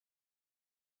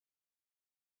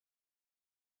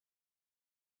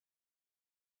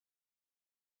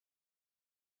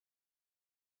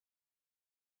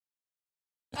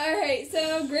All right,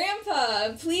 so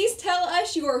Grandpa, please tell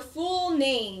us your full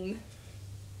name.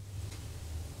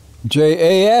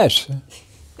 JAS.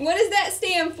 What does that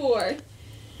stand for?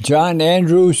 John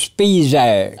Andrew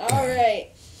Spizak. All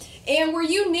right. And were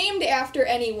you named after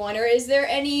anyone, or is there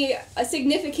any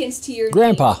significance to your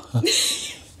Grandpa. name?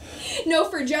 No,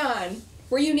 for John.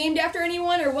 Were you named after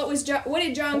anyone, or what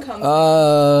did John come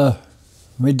from?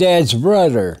 My dad's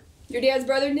brother. Your dad's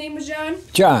brother's name was John?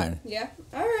 John. Yeah.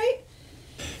 All right.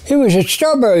 He was a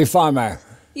strawberry farmer.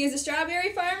 He was a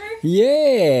strawberry farmer?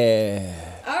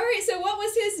 Yeah. All right, so what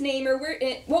was his name, or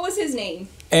what was his name?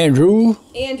 Andrew.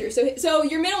 Andrew. So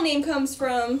your middle name comes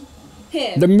from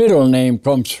him? The middle name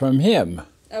comes from him.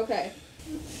 Okay.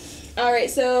 All right,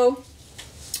 so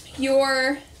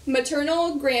your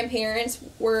maternal grandparents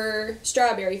were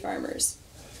strawberry farmers.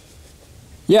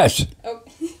 Yes. Oh.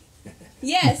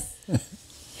 Yes.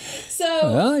 So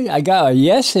Well, I got a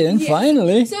yes in,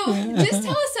 finally. So just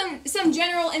tell us some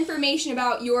general information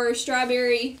about your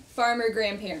strawberry farmer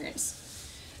grandparents.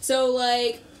 So,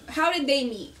 like, how did they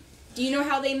meet? Do you know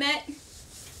how they met?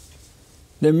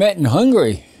 They met in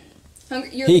Hungary.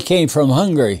 He came from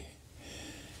Hungary.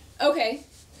 Okay.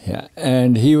 Yeah,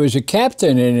 and he was a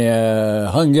captain in the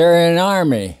Hungarian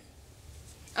army.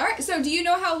 All right, so do you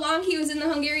know how long he was in the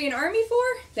Hungarian army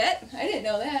for? I didn't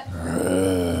know that.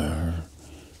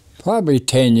 Probably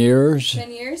 10 years.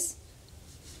 10 years?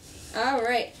 All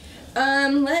right.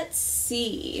 Let's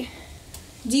see.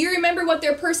 Do you remember what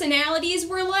their personalities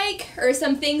were like? Or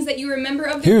some things that you remember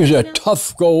of them? He was a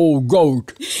tough old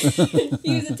goat.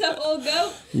 He was a tough old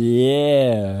goat?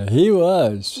 Yeah, he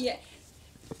was. Yeah.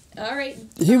 All right.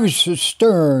 He was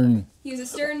stern. He was a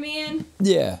stern man?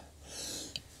 Yeah.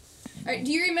 All right,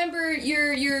 do you remember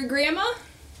your grandma?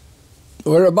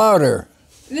 What about her?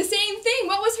 The same thing.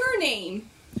 What was her name?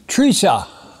 Teresa.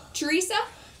 Teresa?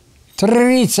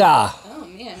 Teresa. Oh,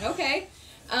 man. Okay.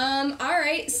 All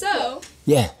right. So.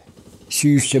 Yeah. She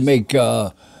used to make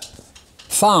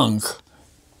funk.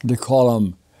 They call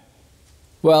them.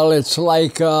 Well, it's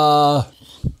like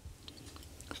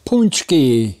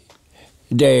punchki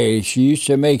day. She used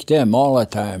to make them all the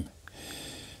time.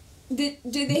 Do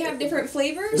they have different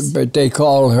flavors? But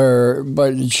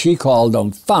she called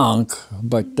them funk,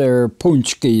 but they're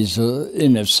punchkis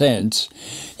in a sense.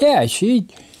 Yeah,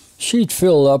 she'd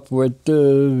fill up with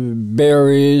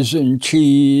berries and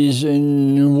cheese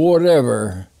and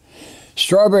whatever.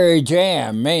 Strawberry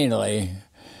jam, mainly.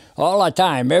 All the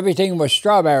time. Everything was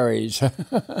strawberries.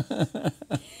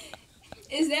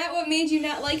 Is that what made you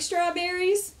not like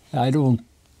strawberries? I don't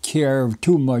care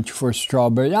too much for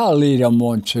strawberries. I'll eat them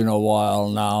once in a while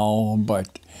now,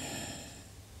 but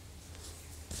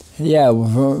yeah,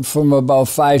 from about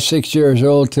 5, 6 years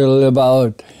old till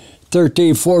about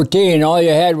 13, 14, all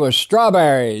you had was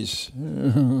strawberries.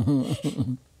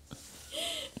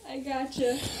 I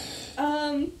gotcha.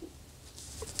 All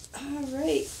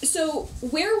right. So,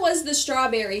 where was the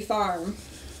strawberry farm?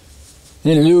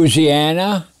 In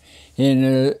Louisiana.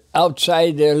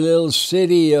 Outside the little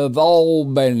city of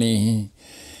Albany.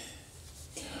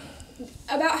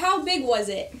 About how big was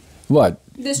it? What?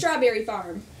 The strawberry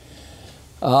farm.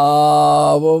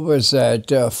 What was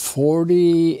that?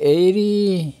 40,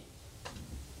 80?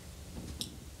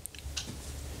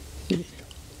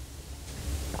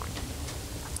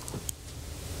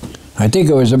 I think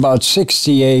it was about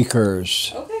 60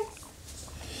 acres. Okay.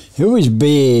 It was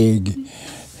big.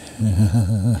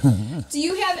 Do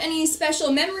you have any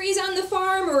special memories on the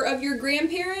farm or of your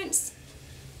grandparents?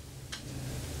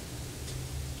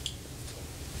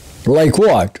 Like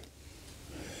what?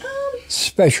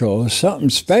 Special, something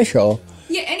special.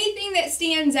 Yeah, anything that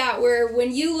stands out where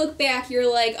when you look back,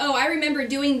 you're like, oh, I remember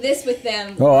doing this with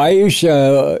them. Oh, I used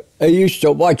to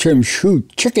watch him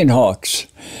shoot chicken hawks.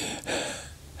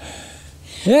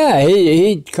 Yeah,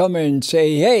 he'd come and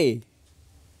say, hey.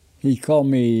 He'd call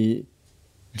me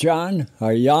John,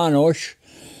 or János,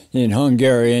 in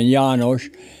Hungarian, János,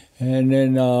 and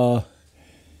then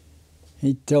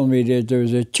he'd tell me that there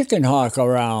was a chicken hawk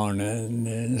around,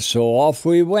 and so off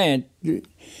we went, and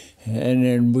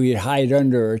then we'd hide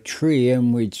under a tree,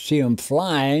 and we'd see him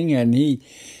flying, and he'd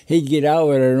get out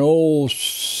with an old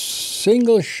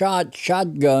single-shot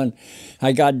shotgun.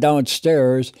 I got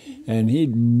downstairs, and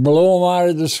he'd blow them out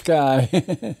of the sky.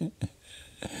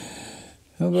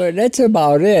 But that's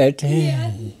about it.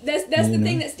 Yeah, that's the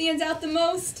thing that stands out the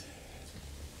most?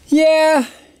 Yeah,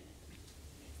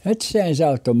 that stands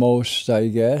out the most, I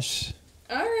guess.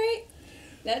 All right,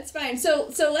 that's fine.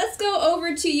 So let's go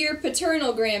over to your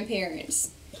paternal grandparents.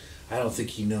 I don't think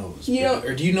he knows. You don't,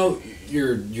 or do you know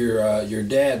your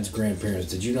dad's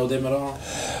grandparents? Did you know them at all?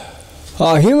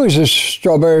 He was a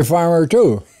strawberry farmer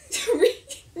too.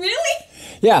 Really?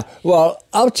 Yeah, well,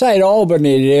 outside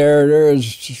Albany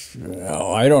there's,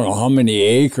 I don't know how many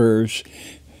acres.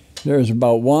 There's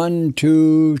about 1,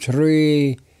 2,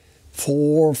 3,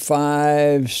 4,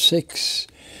 5, 6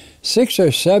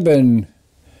 or 7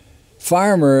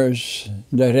 farmers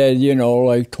that had,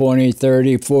 like 20,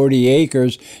 30, 40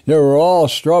 acres. They were all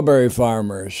strawberry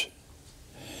farmers.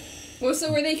 Well,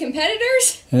 so were they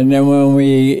competitors? And then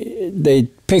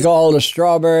they'd pick all the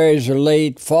strawberries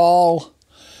late fall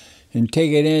and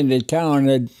take it into town,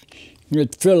 it'd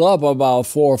fill up about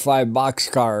 4 or 5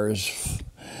 boxcars.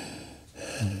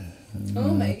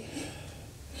 Oh my.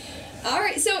 All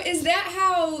right, so is that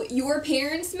how your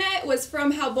parents met? Was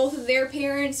from how both of their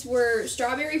parents were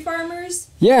strawberry farmers?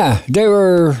 Yeah, they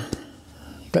were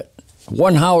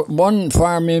one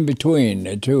farm in between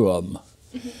the two of them.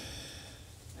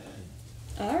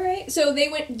 All right, so they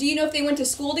went. Do you know if they went to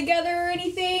school together or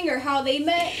anything, or how they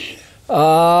met?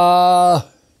 Well,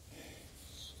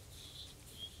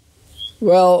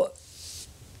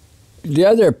 the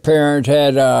other parent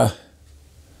had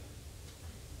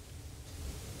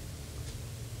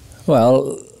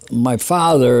my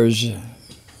father's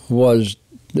was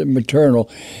the maternal,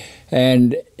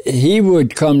 and he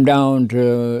would come down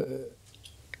to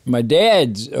my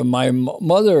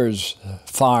mother's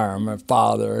farm, my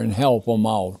father, and help him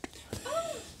out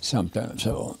sometimes.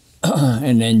 So,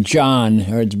 and then John,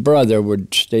 his brother,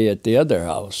 would stay at the other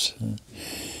house and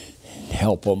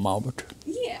help him out.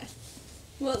 Yeah.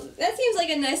 Well, that seems like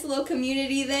a nice little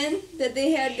community then that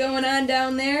they had going on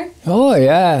down there. Oh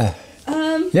yeah.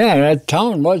 Yeah, that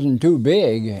town wasn't too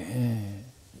big.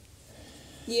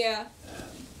 Yeah.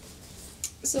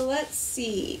 So let's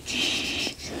see.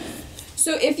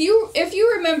 So if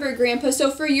you remember, Grandpa,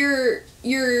 so for your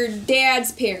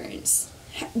dad's parents,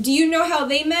 do you know how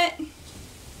they met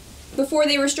before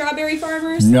they were strawberry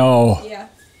farmers? No. Yeah.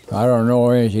 I don't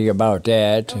know anything about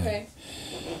that. Okay.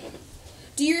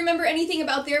 Do you remember anything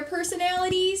about their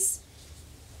personalities?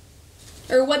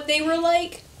 Or what they were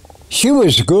like? She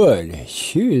was good.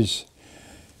 She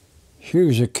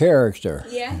was a character.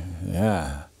 Yeah.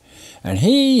 Yeah. And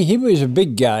he was a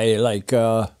big guy like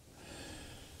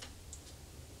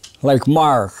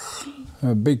Mark,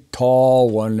 a big tall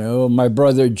one. My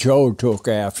brother Joe took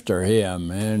after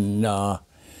him, and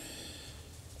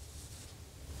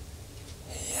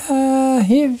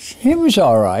he was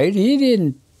all right.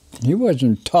 He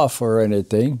wasn't tough or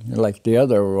anything like the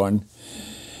other one.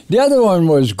 The other one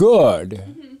was good,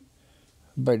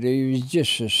 but he was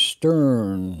just a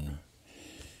stern.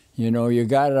 You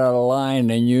got out of line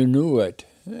and you knew it.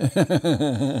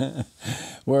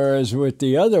 Whereas with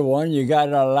the other one, you got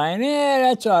out of line,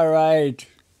 that's all right.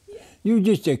 You're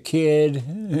just a kid,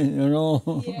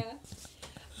 Yeah.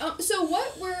 So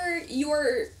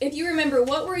if you remember,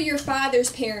 what were your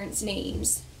father's parents'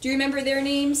 names? Do you remember their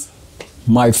names?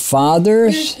 My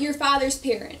father's? Your father's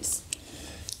parents.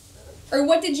 Or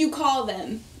what did you call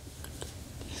them?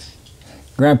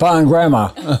 Grandpa and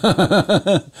Grandma.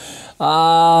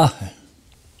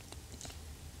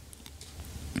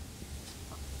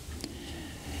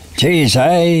 Geez,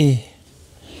 I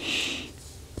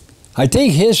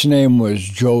think his name was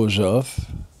Joseph.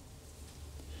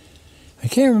 I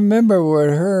can't remember what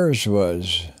hers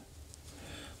was.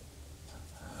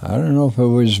 I don't know if it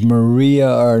was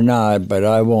Maria or not, but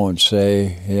I won't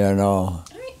say, All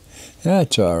right.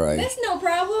 That's all right. That's no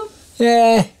problem.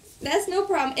 Yeah. That's no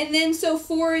problem. And then, so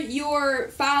for your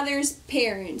father's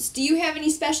parents, do you have any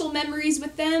special memories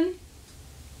with them?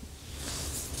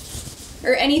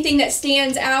 Or anything that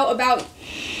stands out about?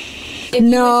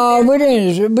 No, we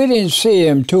didn't see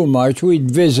him too much. We'd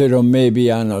visit him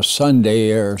maybe on a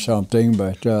Sunday or something,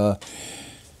 but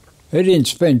we didn't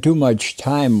spend too much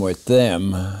time with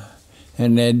them.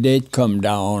 And then they'd come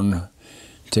down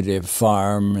to the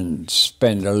farm and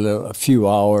spend a few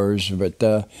hours, but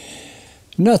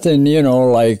nothing,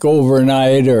 like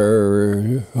overnight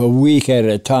or a week at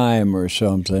a time or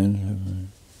something.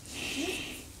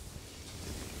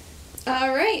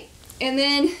 All right. And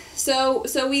then, so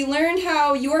we learned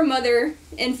how your mother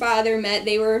and father met.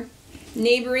 They were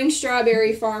neighboring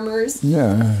strawberry farmers.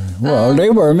 Yeah. Well, they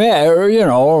were met,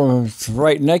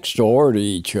 right next door to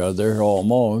each other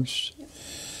almost.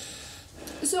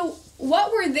 So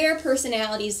what were their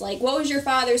personalities like? What was your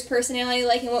father's personality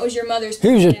like, and what was your mother's He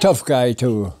personality? was a tough guy,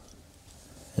 too.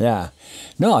 Yeah.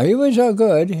 No, he was all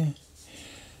good.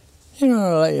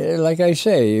 Like I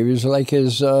say, he was like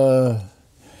his,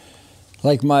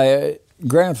 like my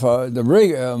grandfather,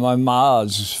 my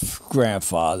mom's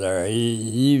grandfather.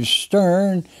 He was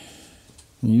stern,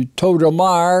 You toe the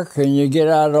mark, and you get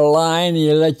out of the line,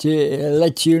 and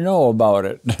let you know about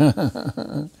it.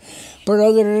 But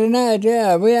other than that,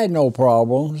 yeah, we had no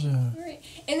problems. All right.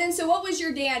 And then, so what was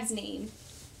your dad's name?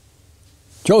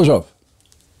 Joseph.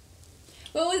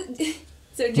 What was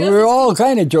so Joseph? We were all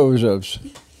kind of Josephs.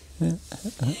 All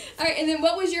right. And then,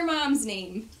 what was your mom's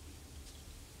name?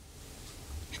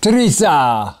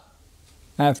 Teresa,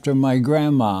 after my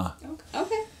grandma.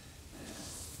 Okay.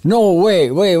 No,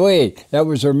 wait. That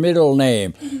was her middle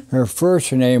name. Her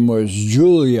first name was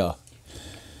Julia.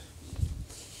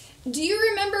 Do you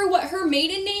remember what her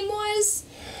maiden name was?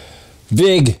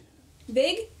 Vig.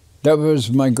 Vig? That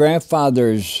was my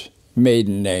grandfather's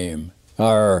maiden name.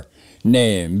 Our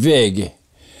name, Vig.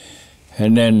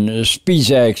 And then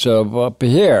Spizak's up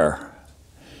here.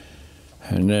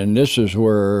 And then this is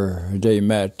where they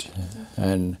met.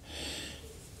 And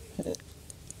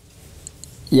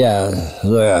yeah,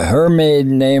 her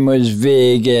maiden name was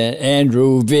Vig, and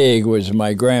Andrew Vig was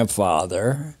my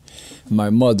grandfather, my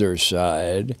mother's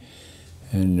side.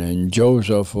 And then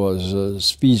Joseph was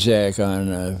Spizak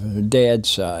on dad's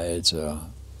side, so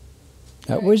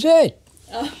that was it.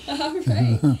 All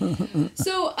right.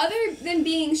 So, other than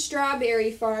being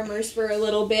strawberry farmers for a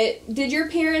little bit, did your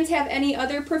parents have any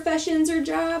other professions or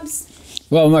jobs?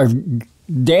 Well, my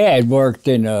dad worked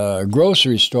in a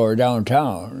grocery store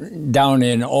downtown, down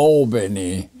in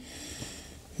Albany.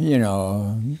 You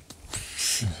know, a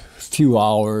few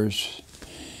hours.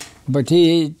 But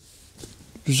he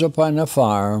was up on the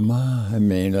farm,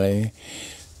 mainly.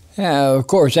 Yeah, of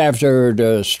course, after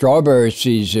the strawberry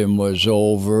season was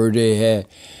over, they had,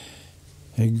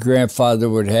 grandfather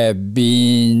would have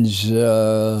beans,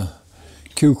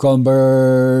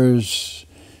 cucumbers,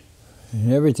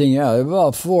 and everything else.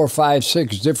 About 4, 5,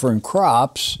 6 different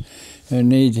crops,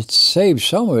 and he'd save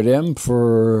some of them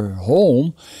for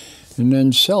home, and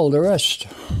then sell the rest.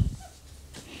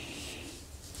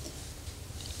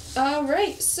 All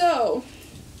right, so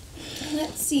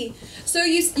let's see. So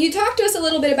you talked to us a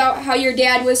little bit about how your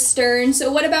dad was stern.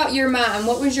 So what about your mom?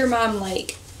 What was your mom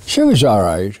like? She was all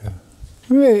right.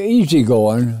 Easy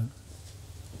going.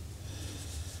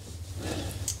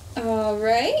 All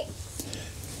right.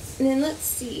 And then let's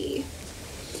see.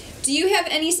 Do you have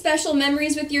any special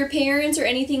memories with your parents or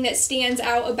anything that stands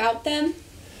out about them?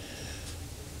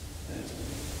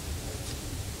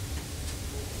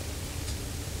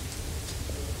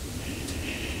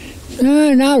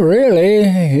 No, not really.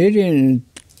 He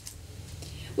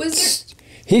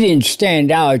didn't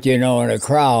stand out, you know, in a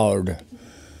crowd.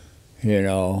 You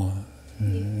know,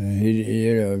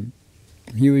 he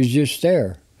was just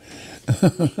there.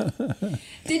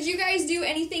 Did you guys do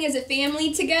anything as a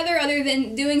family together other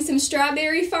than doing some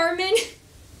strawberry farming?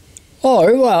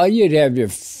 Oh, well, you'd have your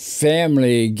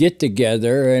family get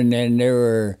together, and then there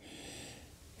were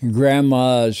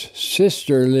Grandma's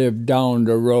sister lived down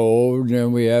the road,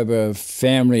 and we have a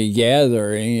family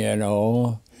gathering, you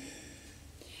know,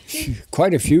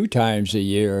 quite a few times a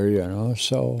year, you know,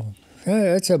 so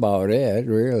yeah, that's about it,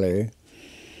 really.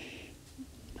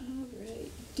 All right.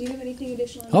 Do you have anything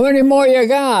additional? How many more you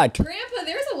got? Grandpa,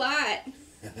 there's a lot.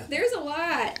 There's a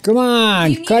lot. Come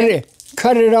on, cut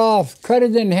it off, cut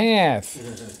it in half.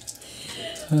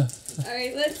 All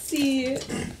right, let's see.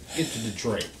 Get to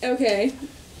Detroit. Okay.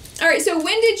 All right, so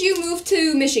when did you move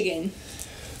to Michigan?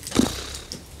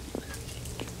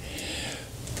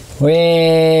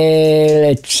 Well,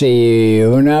 let's see,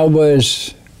 when I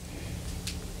was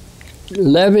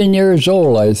 11 years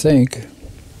old, I think.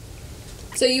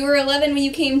 So you were 11 when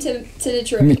you came to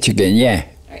Detroit? Michigan, yeah.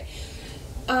 All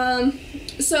right.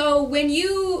 So when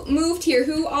you moved here,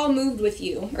 who all moved with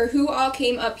you? Or who all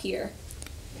came up here?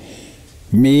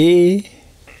 Me,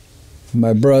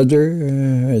 my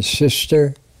brother,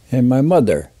 sister, and my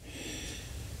mother.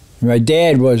 My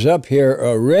dad was up here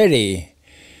already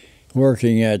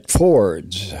working at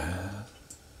Ford's.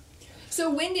 So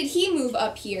when did he move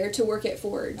up here to work at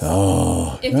Ford's?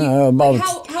 Oh,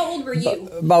 how old were you?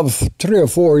 About 3 or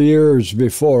 4 years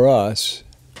before us.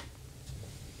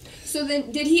 So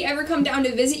then, did he ever come down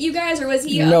to visit you guys, or was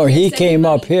he? No, he came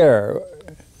up here.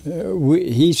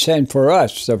 He sent for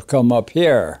us to come up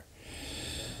here.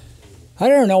 I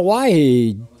don't know why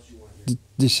he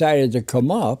decided to come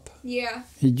up. Yeah.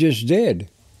 He just did.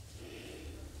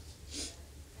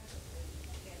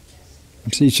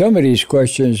 See, some of these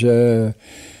questions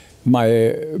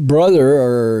my brother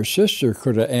or sister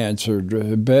could have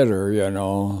answered better, you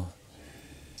know.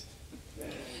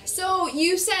 So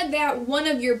you said that one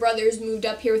of your brothers moved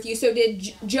up here with you. So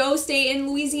did Joe stay in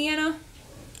Louisiana?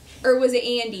 Or was it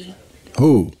Andy?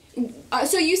 Who?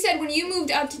 So you said when you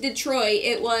moved up to Detroit,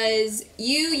 it was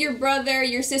you, your brother,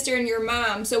 your sister, and your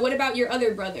mom. So what about your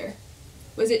other brother?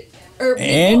 Was it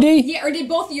Andy? Or did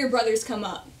both of your brothers come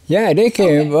up? Yeah, they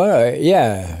came. Okay.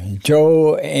 Yeah,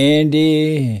 Joe,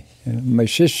 Andy, my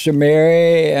sister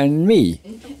Mary, and me.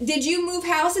 Did you move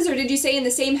houses, or did you stay in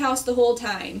the same house the whole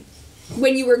time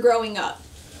when you were growing up?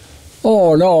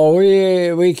 Oh no,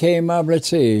 we came up. Let's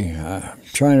see. I'm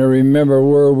trying to remember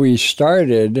where we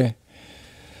started.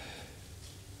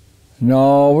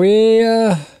 No, we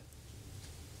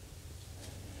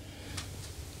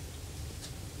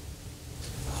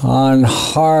on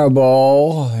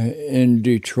Harbaugh in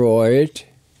Detroit,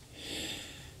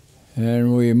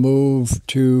 and we moved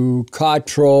to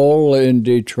Cottrell in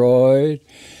Detroit,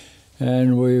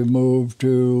 and we moved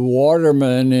to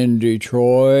Waterman in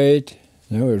Detroit.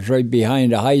 That was right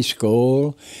behind the high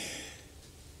school.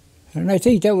 And I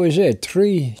think that was it.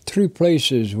 Three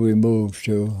places we moved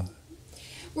to.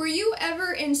 Were you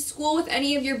ever in school with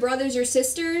any of your brothers or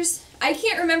sisters? I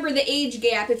can't remember the age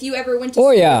gap if you ever went to school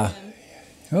with them.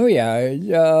 Oh,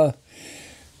 yeah.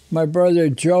 My brother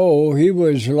Joe, he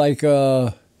was like,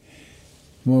 when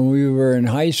we were in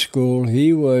high school,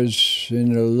 he was in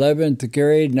 11th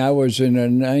grade and I was in the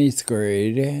 9th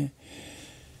grade.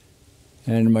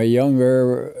 And my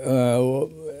younger,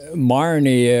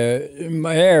 Marnie,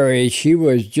 Mary, she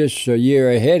was just a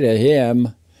year ahead of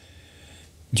him,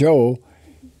 Joe.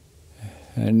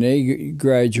 And they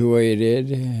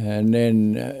graduated, and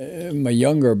then my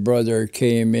younger brother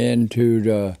came into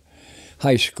the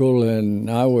high school,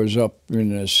 and I was up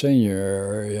in the senior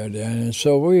area then.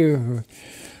 So we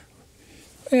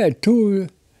had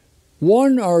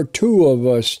one or two of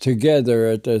us together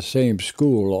at the same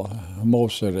school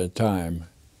most of the time.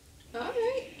 All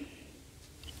right.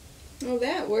 Well,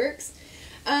 that works.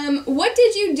 What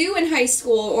did you do in high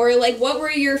school, or like what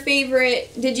were your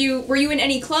favorite? Were you in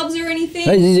any clubs or anything?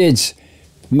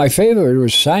 My favorite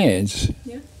was science.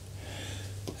 Yeah.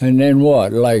 And then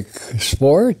what? Like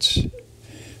sports?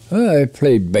 Well, I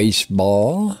played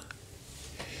baseball.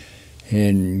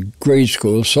 In grade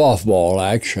school, softball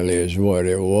actually is what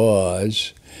it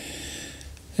was.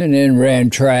 And then ran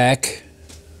track.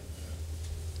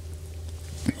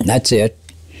 That's it.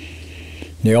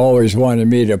 They always wanted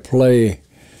me to play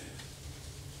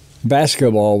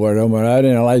basketball with them, but I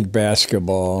didn't like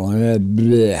basketball.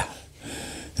 Bleh.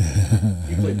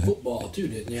 You played football too,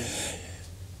 didn't you?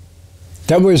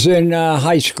 That was in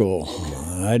high school.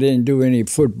 I didn't do any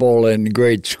football in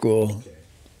grade school.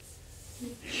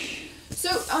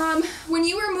 So, when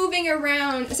you were moving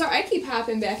around, sorry, I keep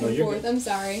hopping back and forth. I'm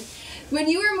sorry. When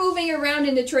you were moving around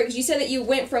in Detroit, 'cause you said that you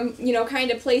went from,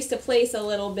 kind of place to place a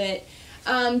little bit.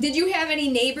 Did you have any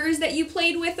neighbors that you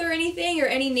played with or anything, or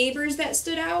any neighbors that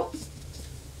stood out?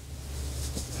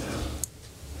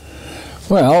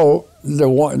 Well,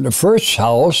 the first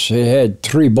house, it had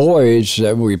 3 boys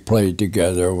that we played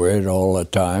together with all the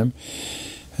time.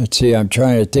 Let's see, I'm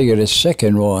trying to think of the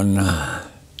second one.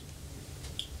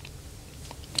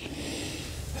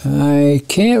 I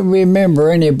can't remember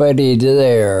anybody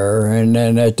there. And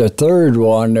then at the third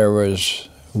one, there was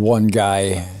one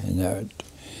guy that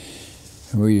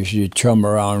we used to chum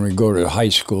around and go to high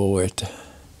school with.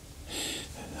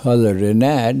 Other than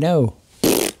that, no.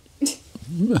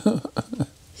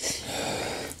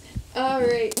 All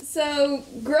right. So,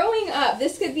 growing up,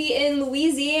 this could be in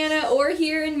Louisiana or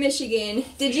here in Michigan.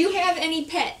 Did you have any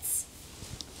pets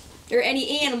or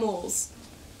any animals?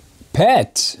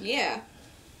 Pets? Yeah.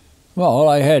 Well,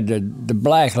 I had the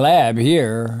black lab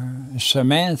here,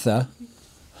 Samantha.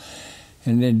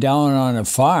 And then down on the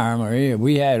farm,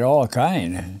 we had all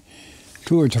kind.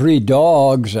 2 or 3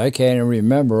 dogs. I can't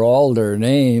remember all their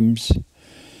names.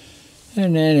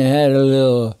 And then it had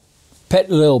a pet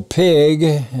little pig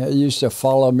that used to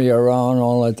follow me around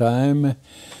all the time.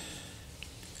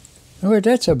 Well,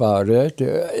 that's about it.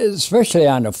 Especially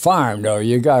on the farm, though,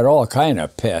 you got all kind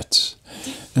of pets.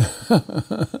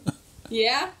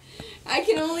 Yeah? I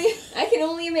can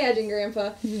only imagine,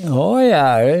 Grandpa. Oh,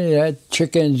 yeah. You had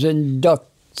chickens and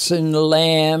ducks and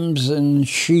lambs and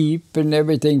sheep and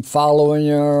everything following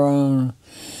you around,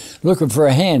 looking for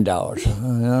a handout,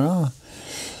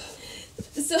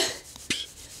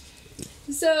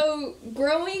 So,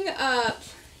 growing up,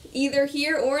 either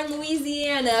here or in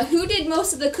Louisiana, who did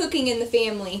most of the cooking in the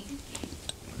family?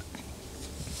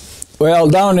 Well,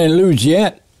 down in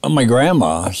Louisiana, my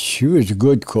grandma, she was a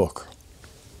good cook.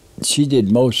 She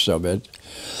did most of it.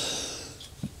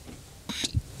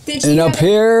 And up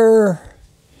here,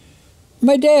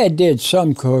 my dad did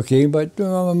some cooking, but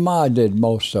my ma did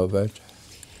most of it.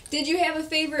 Did you have a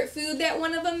favorite food that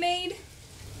one of them made?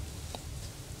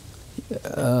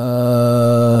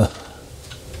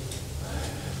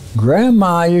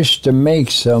 Grandma used to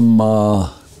make some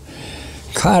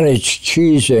cottage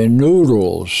cheese and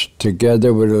noodles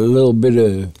together with a little bit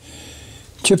of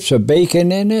chips of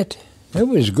bacon in it. It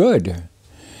was good.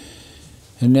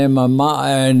 And then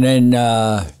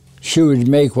she would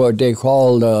make what they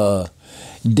called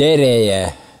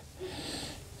dere.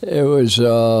 It was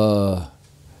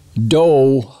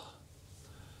dough,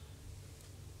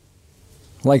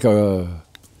 like a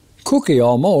cookie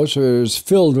almost. It was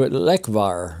filled with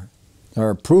lekvar,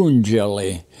 or prune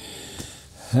jelly.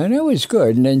 And it was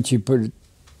good. And then she put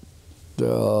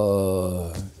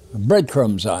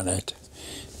breadcrumbs on it.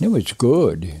 And it was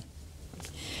good.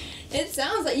 It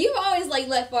sounds like you've always liked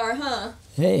lekvar, huh?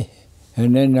 Hey.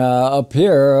 And then up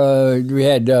here, we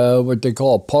had what they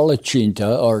call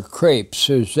palacinta, or crepes,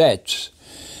 suzettes.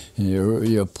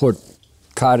 You put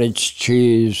cottage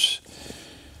cheese,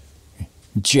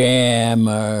 jam,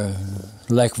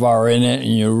 lekvar in it,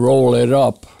 and you roll it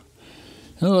up.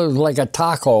 It was like a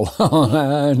taco,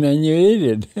 and then you eat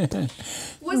it.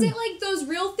 Was it like those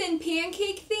real thin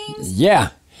pancake things? Yeah.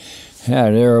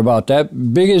 Yeah, they were about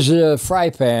that big as a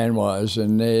fry pan was,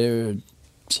 and they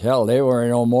were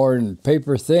no more than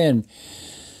paper thin.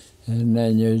 And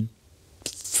then you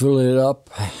fill it up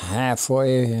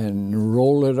halfway and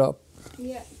roll it up.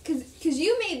 Yeah, because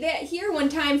you made that here one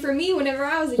time for me whenever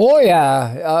I was a kid. Oh,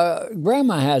 yeah.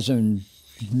 Grandma hasn't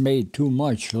made too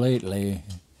much lately.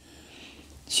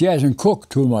 She hasn't cooked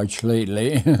too much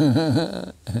lately.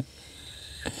 No,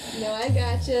 I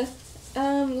gotcha.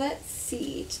 Let's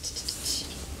see.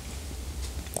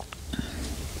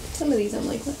 Some of these I'm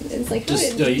like, it's like, you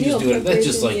just do it. That's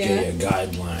just like a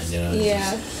guideline, you know.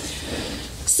 Yeah.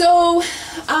 So,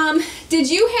 did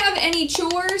you have any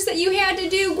chores that you had to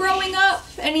do growing up?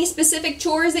 Any specific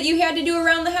chores that you had to do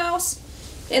around the house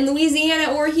in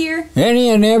Louisiana or here? Any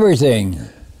and everything.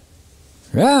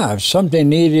 Yeah, if something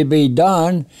needed to be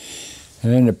done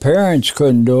and the parents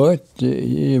couldn't do it,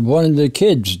 one of the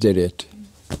kids did it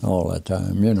all the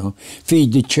time, you know.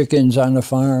 Feed the chickens on the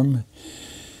farm.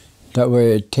 That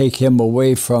way it'd take him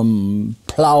away from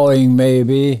plowing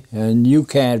maybe, and you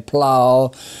can't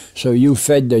plow, so you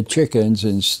fed the chickens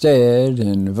instead,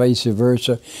 and vice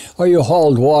versa. Or you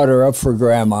hauled water up for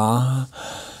Grandma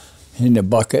in the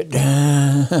bucket.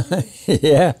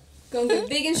 Yeah. Gonna get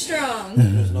big and strong.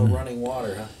 There's no running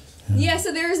water, huh? Yeah,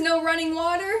 so there is no running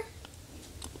water?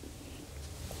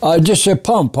 Just a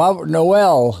pump out in the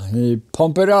well. You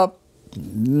pump it up.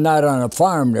 Not on a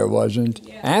farm, there wasn't.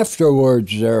 Yeah.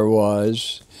 Afterwards, there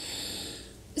was.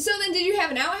 So then did you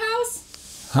have an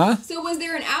outhouse? Huh? So was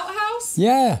there an outhouse?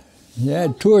 Yeah. Yeah,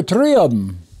 2 or 3 of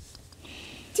them.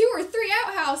 2 or 3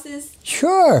 outhouses?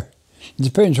 Sure.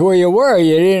 Depends where you were.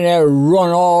 You didn't have to run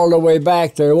all the way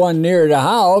back to the one near the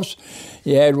house.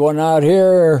 You had one out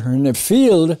here in the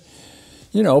field.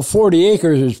 You know, 40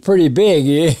 acres is pretty big.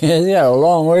 You had a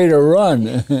long way to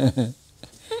run.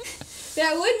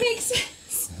 That would make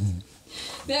sense.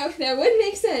 That would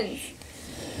make sense.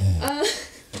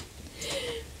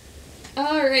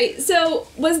 All right. So,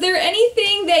 was there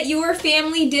anything that your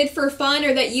family did for fun,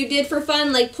 or that you did for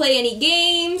fun, like play any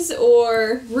games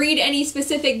or read any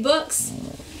specific books?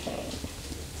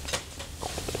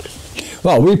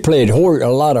 Well, we played a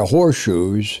lot of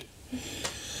horseshoes.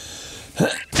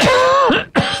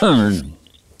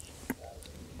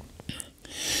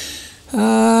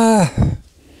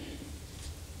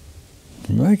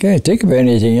 I can't think of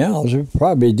anything else. We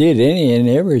probably did any and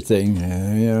everything,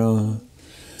 you know.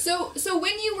 So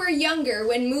when you were younger,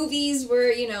 when movies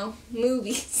were,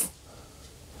 movies,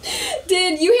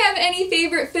 did you have any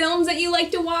favorite films that you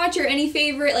like to watch, or any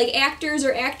favorite, like, actors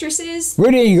or actresses?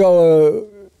 We didn't go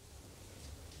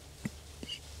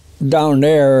down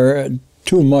there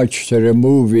too much to the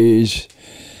movies,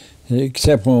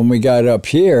 except when we got up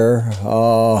here.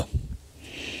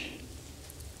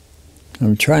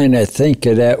 I'm trying to think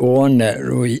of that one that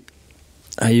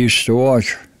I used to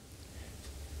watch.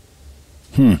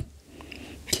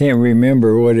 Can't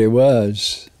remember what it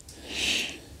was.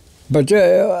 But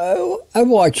I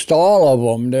watched all of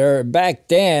them there. Back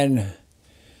then,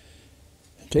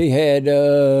 they had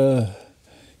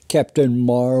Captain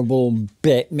Marvel,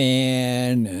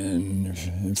 Batman,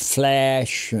 and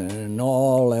Flash, and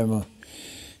all them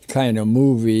kind of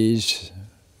movies,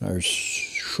 or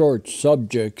short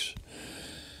subjects.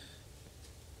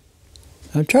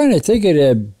 I'm trying to think of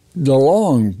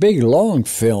the big long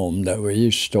film that we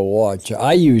used to watch.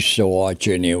 I used to watch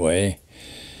anyway.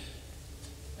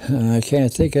 I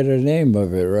can't think of the name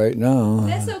of it right now.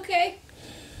 That's okay.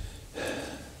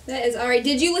 That is all right.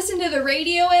 Did you listen to the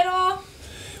radio at all?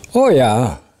 Oh,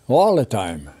 yeah, all the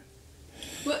time.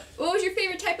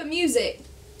 music?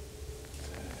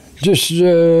 Just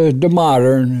the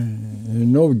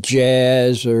modern, no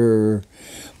jazz or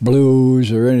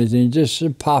blues or anything, just the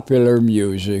popular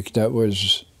music that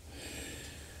was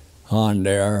on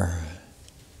there.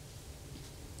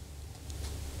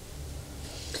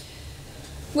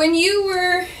 When you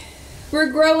were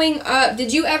growing up,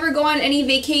 did you ever go on any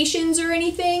vacations or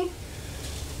anything?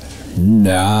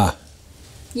 Nah.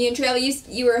 You didn't travel?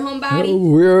 You were a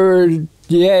homebody?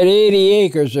 You had 80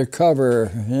 acres to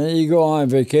cover. You go on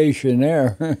vacation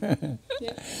there.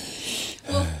 Yeah.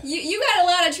 Well, you got a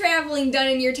lot of traveling done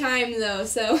in your time, though,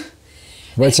 so...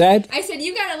 What's that? I said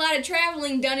you got a lot of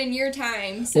traveling done in your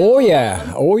time. So, oh,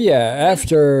 yeah.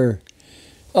 After,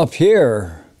 up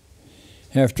here,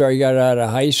 after I got out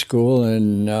of high school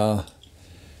and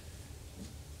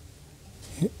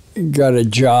got a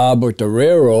job with the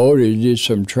railroad, I did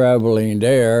some traveling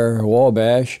there,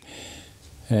 Wabash.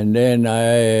 And then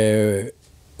I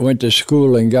went to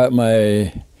school and got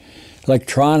my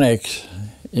electronics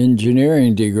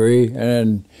engineering degree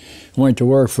and went to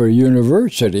work for a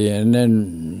university. And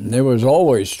then there was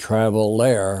always travel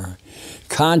there,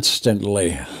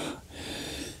 constantly.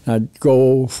 I'd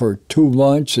go for 2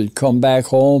 months and come back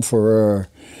home for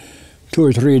 2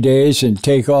 or 3 days and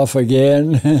take off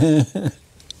again.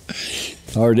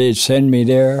 Or they'd send me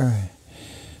there.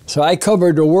 So I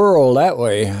covered the world that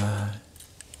way.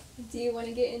 Do you want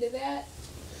to get into that?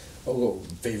 Oh,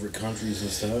 favorite countries and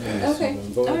stuff. Okay.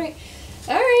 All right.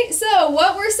 All right. So,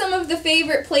 what were some of the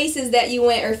favorite places that you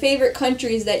went, or favorite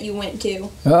countries that you went to?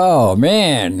 Oh,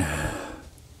 man.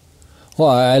 Well,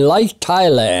 I liked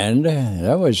Thailand.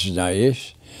 That was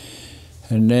nice.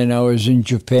 And then I was in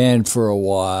Japan for a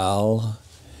while.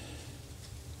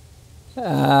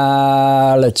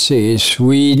 Let's see,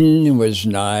 Sweden was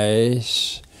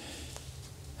nice.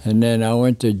 And then I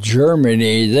went to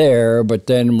Germany there, but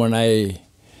then when I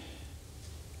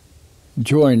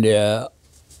joined the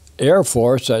Air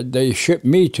Force, they shipped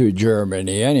me to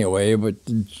Germany anyway, but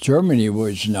Germany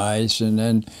was nice. And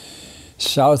then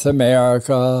South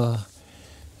America,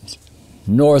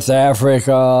 North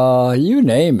Africa, you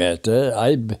name it.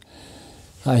 I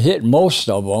hit most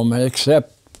of them,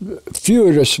 except a few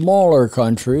of the smaller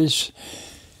countries.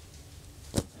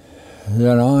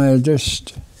 You know, I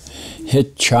just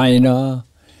hit China,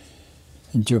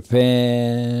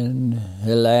 Japan,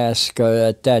 Alaska.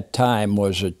 At that time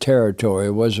was a territory,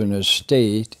 it wasn't a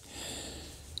state.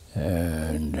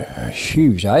 And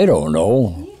shoot, I don't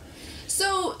know.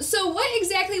 So what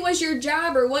exactly was your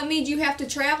job, or what made you have to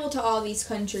travel to all these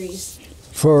countries?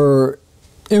 For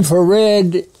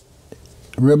infrared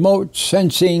remote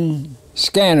sensing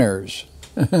scanners.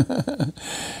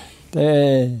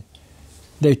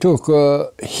 They took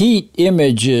heat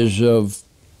images of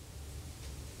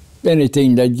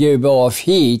anything that gave off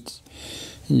heat.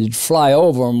 You'd fly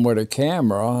over them with a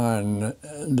camera on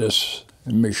this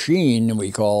machine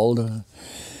we called,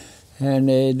 and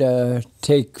they'd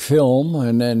take film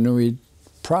and then we'd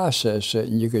process it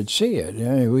and you could see it.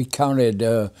 We counted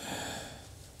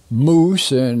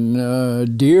moose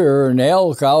and deer and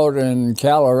elk out in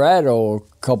Colorado a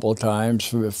couple times,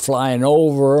 flying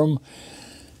over them.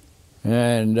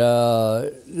 And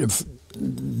the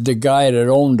guy that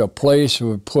owned the place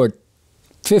would put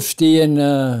 50 in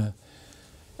a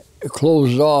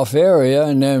closed-off area,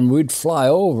 and then we'd fly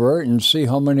over it and see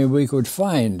how many we could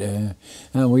find. And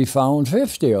we found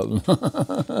 50 of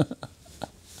them.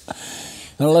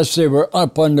 Unless they were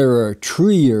up under a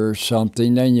tree or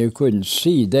something, then you couldn't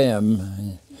see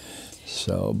them.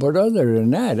 So, but other than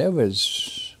that, it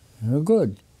was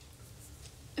good.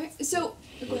 So,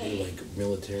 were there like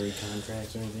military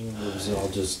contracts or anything, or was it all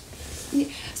just?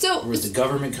 So was it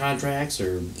government contracts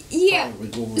or? Yeah.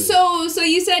 So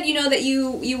you said that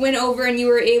you went over and you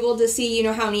were able to see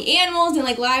how many animals and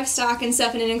like livestock and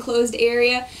stuff in an enclosed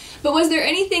area. But was there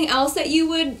anything else that you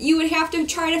would have to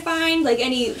try to find, like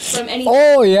any?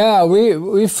 Oh yeah,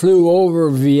 we flew over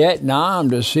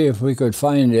Vietnam to see if we could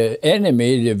find the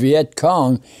enemy, the Viet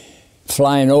Cong,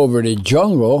 flying over the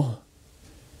jungle.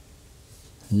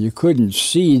 You couldn't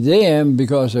see them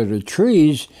because of the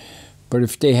trees, but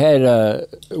if they had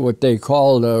what they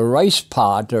called a rice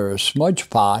pot or a smudge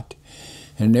pot,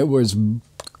 and it was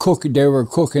they were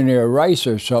cooking their rice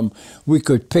or something, we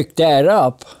could pick that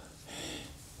up.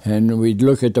 And we'd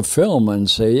look at the film and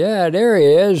say, yeah, there he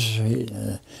is.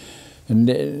 And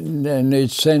then they'd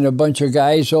send a bunch of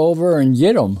guys over and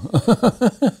get him.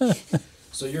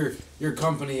 So your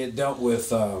company had dealt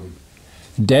with...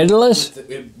 Daedalus?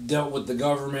 It dealt with the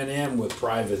government and with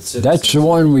private citizens. That's the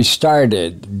one we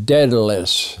started,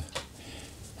 Daedalus.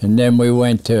 And then we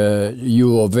went to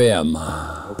U of M.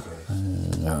 Okay.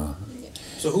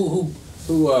 So who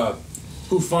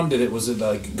funded it? Was it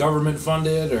like government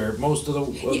funded, or most of the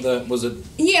was it?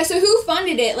 Yeah. So who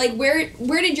funded it? Like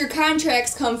where did your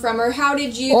contracts come from, or how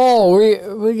did you? Oh,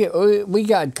 we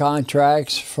got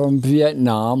contracts from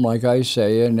Vietnam, like I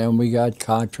say, and then we got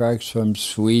contracts from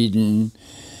Sweden,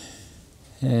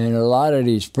 and a lot of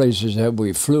these places that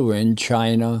we flew in,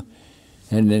 China,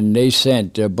 and then they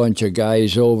sent a bunch of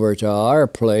guys over to our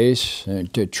place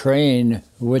to train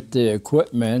with the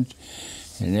equipment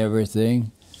and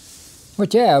everything.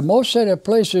 But yeah, most of the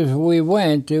places we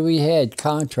went, we had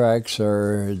contracts,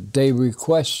 or they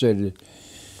requested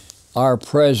our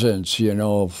presence, you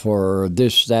know, for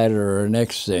this, that, or the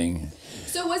next thing.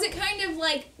 So was it kind of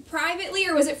like privately,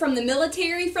 or was it from the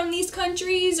military from these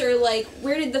countries, or like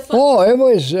where did the fund? Oh, it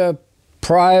was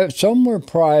private. Some were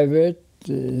private,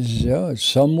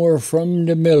 some were from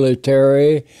the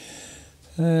military,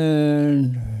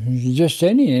 and just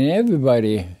any and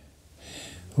everybody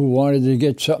who wanted to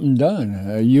get something done.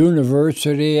 A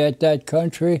university at that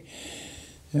country,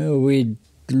 we'd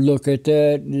look at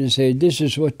that and say, this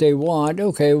is what they want.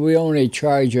 Okay, we only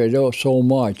charge you so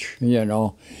much, you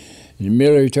know. The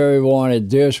military wanted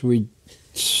this, we'd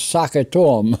sock it to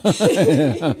them.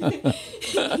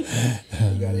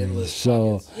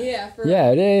 So, yeah,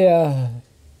 they...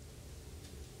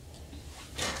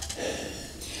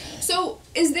 So,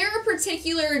 is there a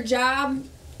particular job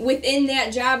within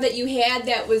that job that you had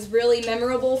that was really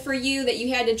memorable for you, that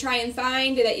you had to try and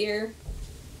find, that you're...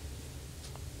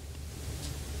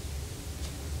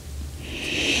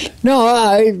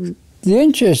 No, the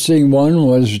interesting one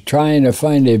was trying to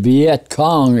find a Viet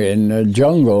Cong in the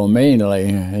jungle, mainly.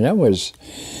 And that was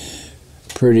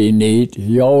pretty neat.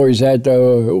 You always had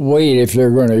to wait if they're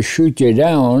going to shoot you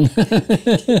down.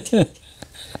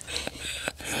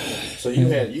 So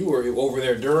you were over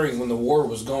there during when the war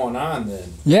was going on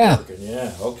then? Yeah. Working.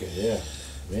 Yeah. Okay. Yeah.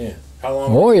 Man, how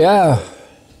long? Oh yeah,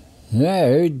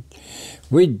 yeah.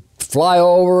 We'd fly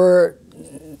over.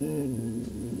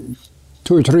 2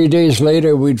 or 3 days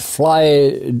later, we'd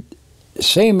fly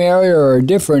same area or a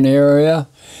different area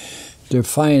to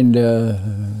find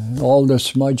all the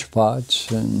smudge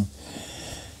pots. And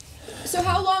so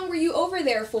how long were you over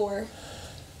there for?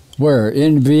 where,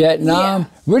 in Vietnam? Yeah.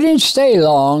 We didn't stay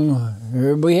long.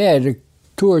 We had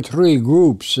 2 or 3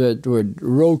 groups that would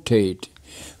rotate.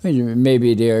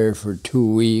 Maybe there for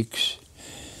 2 weeks,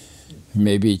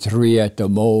 maybe 3 at the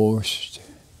most.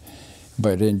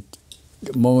 But when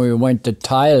we went to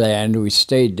Thailand, we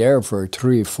stayed there for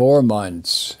 3-4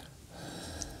 months,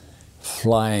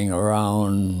 flying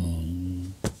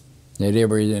around and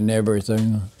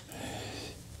everything.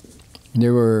 They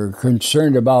were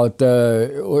concerned about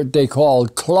what they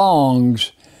called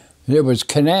klongs. It was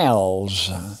canals.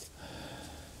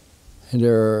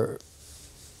 They're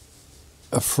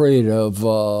afraid of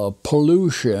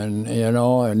pollution, you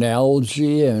know, and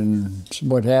algae and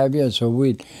what have you. So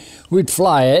we'd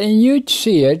fly it, and you'd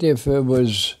see it if it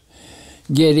was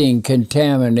getting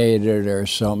contaminated or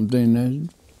something.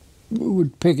 We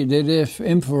would pick it. If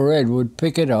infrared would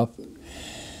pick it up.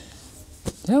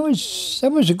 That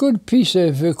was a good piece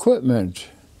of equipment.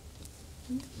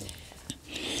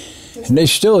 And they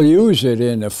still use it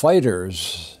in the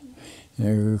fighters.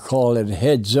 They call it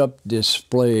heads-up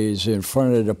displays in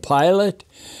front of the pilot,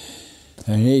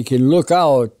 and he can look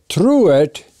out through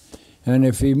it, and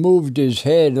if he moved his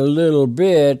head a little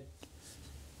bit,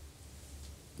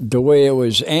 the way it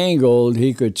was angled,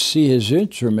 he could see his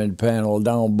instrument panel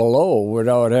down below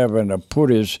without having to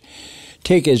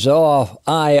take his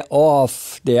eye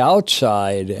off the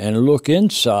outside and look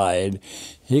inside.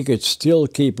 He could still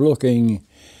keep looking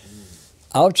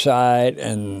outside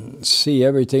and see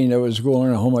everything that was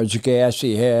going on, how much gas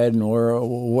he had and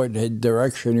what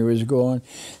direction he was going.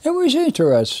 It was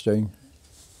interesting.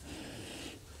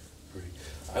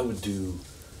 I would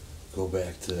go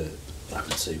back to, I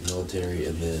would say, military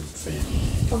and then family.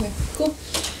 Okay, cool.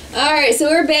 All right, so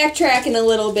we're backtracking a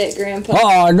little bit, Grandpa.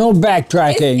 Oh, no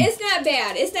backtracking. It's not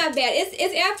bad. It's not bad.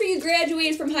 It's after you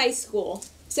graduated from high school,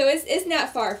 so it's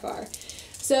not far.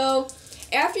 So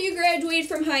after you graduated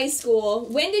from high school,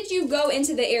 when did you go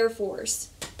into the Air Force?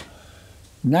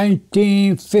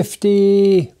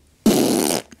 1950,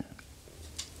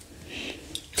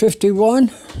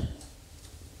 51?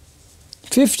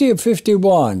 50 or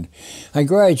 51. I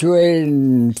graduated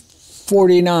in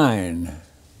 49.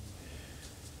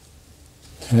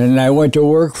 And I went to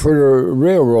work for the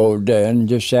railroad then,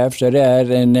 just after that,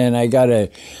 and then I got a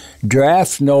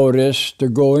draft notice to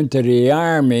go into the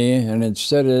Army, and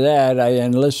instead of that, I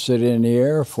enlisted in the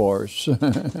Air Force. So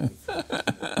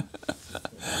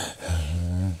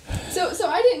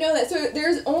I didn't know that. So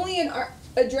there's only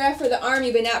a draft for the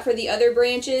Army, but not for the other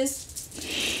branches?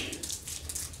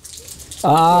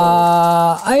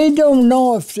 I don't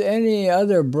know if any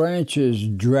other branches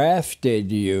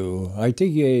drafted you. I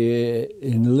think you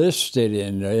enlisted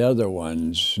in the other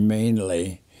ones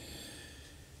mainly.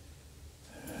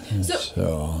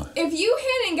 So, if you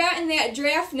hadn't gotten that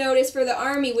draft notice for the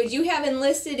Army, would you have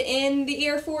enlisted in the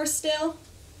Air Force still?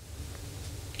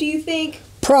 Do you think?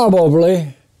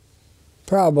 Probably.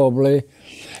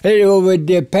 It would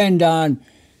depend on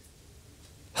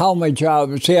how my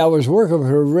job. See, I was working for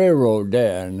the railroad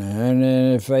then, and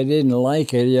if I didn't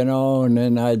like it, you know, and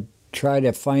then I'd try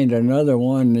to find another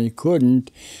one and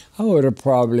couldn't, I would have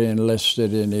probably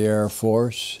enlisted in the Air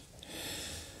Force.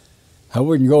 I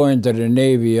wouldn't go into the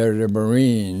Navy or the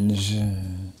Marines.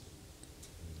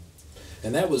 And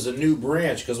that was a new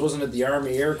branch, because wasn't it the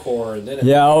Army Air Corps? And then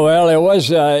Yeah, well, it was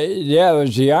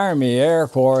the Army Air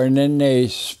Corps, and then they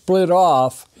split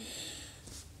off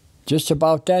just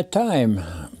about that time,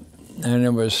 and it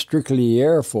was strictly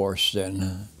Air Force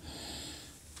then.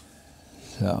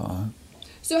 So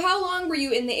how long were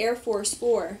you in the Air Force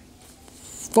for?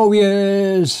 4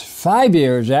 years, 5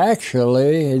 years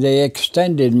actually. They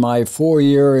extended my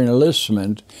 4-year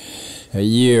enlistment a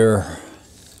year.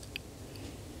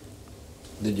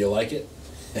 Did you like it?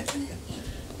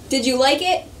 Did you like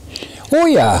it? Oh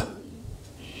yeah.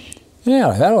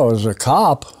 Yeah, that was a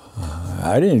cop.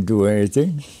 I didn't do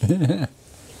anything.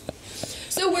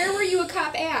 So where were you a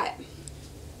cop at?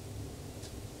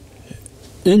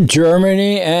 In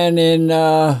Germany and in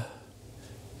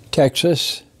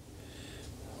Texas.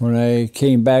 When I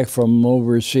came back from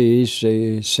overseas,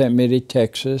 they sent me to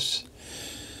Texas.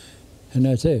 And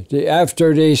that's it.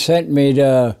 After they sent me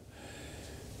to,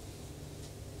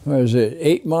 what was it,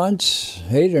 8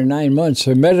 or 9 months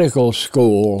of medical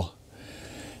school.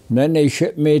 And then they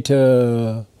shipped me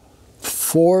to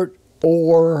Fort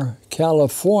Ore,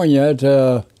 California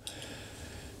to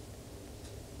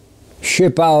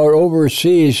ship out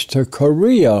overseas to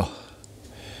Korea.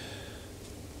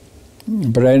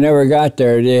 But I never got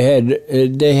there.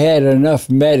 They had enough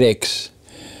medics.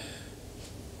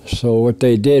 So what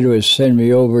they did was send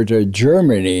me over to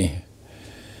Germany.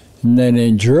 And then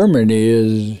in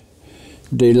Germany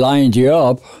they lined you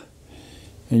up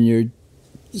and you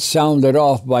sounded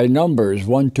off by numbers.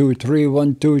 1, 2, 3,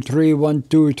 1, 2, 3, 1,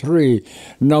 2, 3.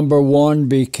 Number 1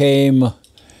 became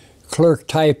clerk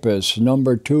typist.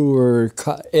 Number 2 were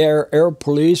air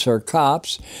police or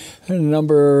cops. And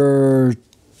number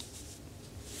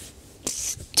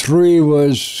 3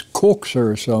 was cooks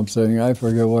or something. I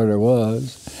forget what it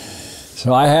was.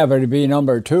 So I happened to be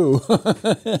number 2.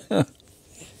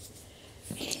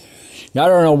 I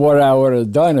don't know what I would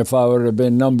have done if I would have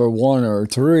been number 1 or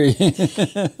 3.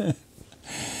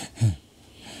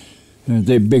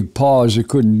 They big paws that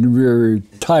couldn't really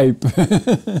type.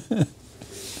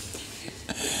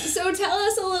 So tell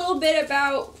us a little bit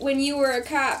about when you were a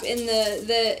cop in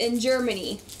in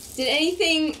Germany.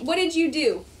 What did you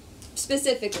do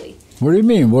specifically? What do you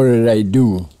mean? What did I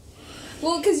do?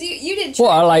 Well, because you did traffic,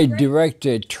 Well, I right?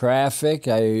 directed traffic.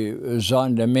 I was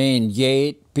on the main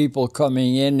gate. People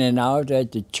coming in and out, I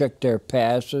had to check their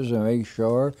passes and make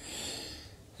sure.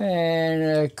 And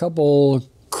a couple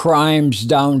crimes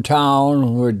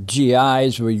downtown with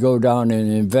GIs, we'd go down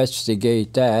and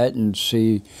investigate that and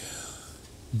see,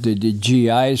 did the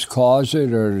GIs cause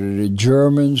it, or did the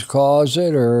Germans cause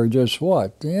it, or just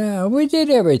what? Yeah, we did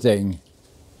everything.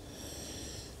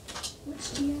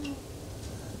 What's GI?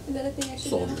 Is that a thing I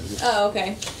should know? Soldiers. Oh,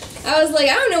 okay. I was like,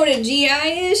 I don't know what a GI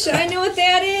is. Should I know what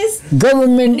that is?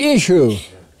 Government issue.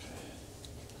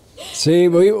 See,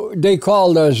 they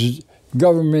called us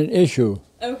government issue.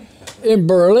 Okay. In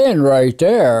Berlin, right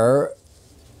there,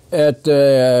 at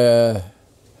the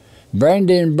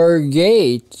Brandenburg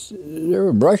Gate, there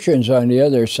were Russians on the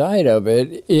other side of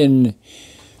it. In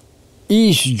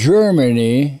East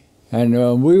Germany, and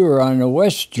we were on the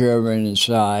West German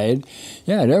side,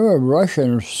 yeah, there were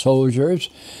Russian soldiers,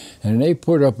 and they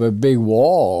put up a big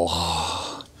wall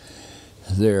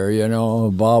there, you know,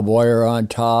 barbed wire on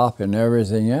top and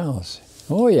everything else.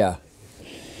 Oh, yeah.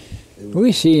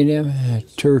 We seen them,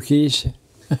 turkeys.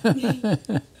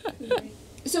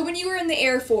 So when you were in the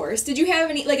Air Force, did you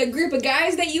have any, like a group of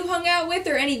guys that you hung out with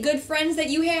or any good friends that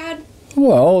you had?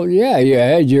 Well, yeah, you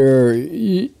had your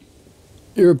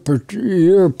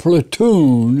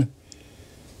platoon,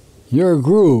 your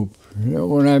group.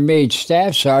 When I made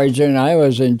staff sergeant, I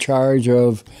was in charge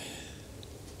of,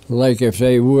 like if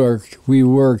we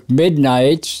worked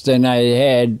midnights, then I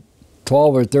had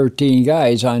 12 or 13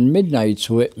 guys on midnights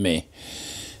with me.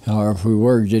 Or if we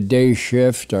worked a day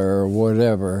shift or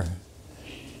whatever.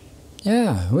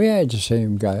 Yeah, we had the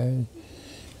same guy.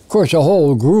 Of course, the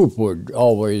whole group would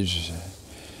always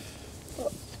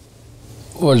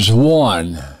was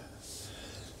one,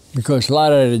 because a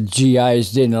lot of the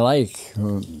GIs didn't like,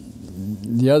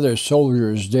 the other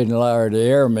soldiers didn't like, or the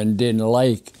airmen didn't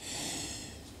like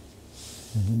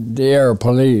the air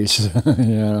police, you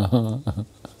know.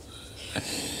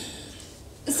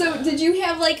 So did you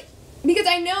have like, because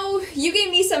I know you gave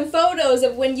me some photos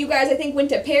of when you guys, I think, went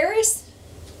to Paris?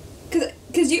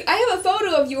 Because I have a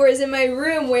photo of yours in my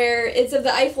room where it's of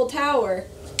the Eiffel Tower.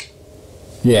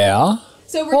 Yeah.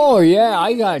 So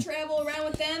I got travel around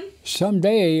with them?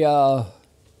 someday.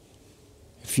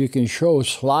 If you can show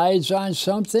slides on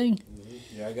something.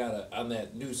 Yeah, I got on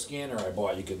that new scanner I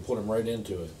bought. You can put them right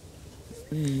into it.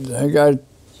 I got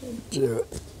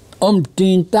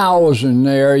umpteen thousand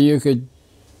there. You could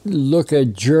look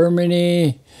at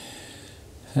Germany,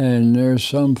 and there's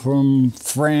some from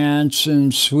France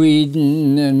and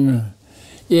Sweden and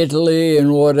Italy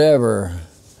and whatever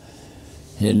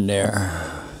in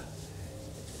there.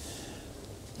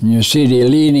 And you see the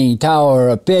Leaning Tower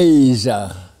of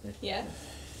Pisa. Yeah.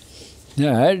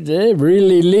 Yeah, they're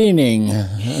really leaning. I'd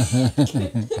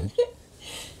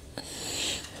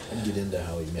get into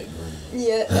how he met Grandma.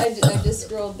 Yeah, I just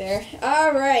scrolled there.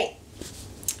 All right.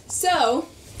 So,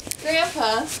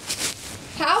 Grandpa,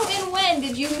 how and when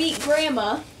did you meet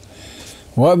Grandma?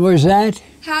 What was that?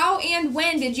 How and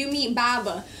when did you meet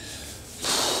Baba?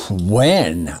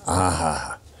 When?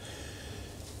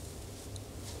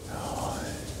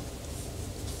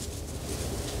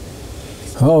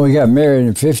 Oh, we got married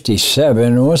in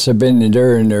 57. It must have been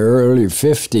during the early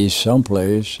 50s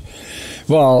someplace.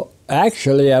 Well,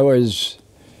 actually, I was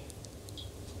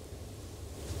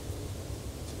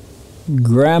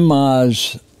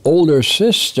Grandma's older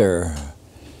sister.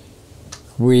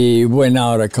 We went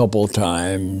out a couple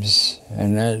times,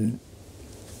 and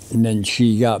then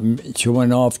she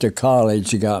went off to college,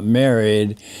 she got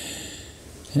married,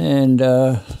 and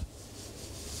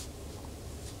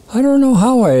I don't know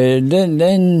how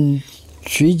then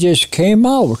she just came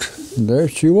out. There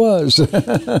she was.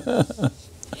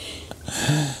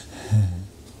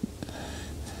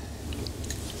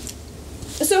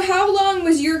 So how long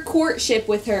was your courtship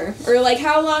with her? Or like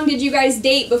how long did you guys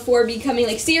date before becoming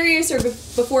like serious, or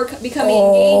before becoming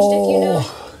engaged, if you know?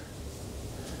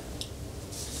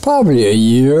 Probably a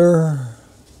year.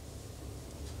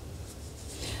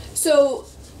 So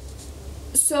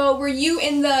were you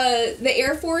in the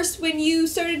Air Force when you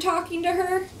started talking to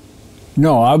her?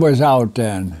 No, I was out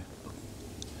then.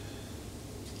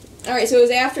 All right, so it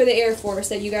was after the Air Force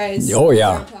that you guys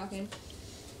started talking.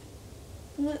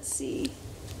 Let's see.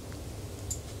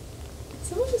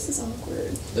 Some of this is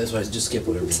awkward. That's why I just skip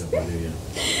whatever you don't want to do.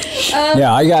 Yeah.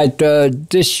 Yeah, I got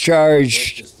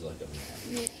discharged Just like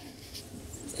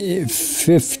in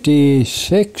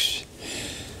 56,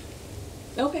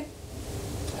 Okay.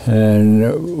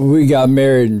 and we got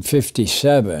married in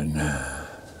 57.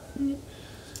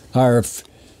 Or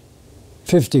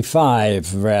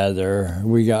 55 rather.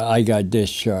 I got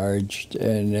discharged,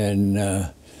 and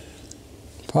then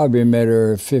probably met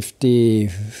her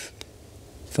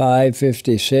 55,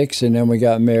 56, and then we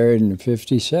got married in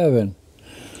 57.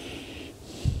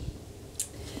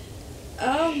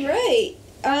 All right.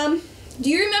 Do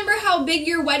you remember how big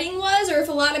your wedding was, or if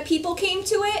a lot of people came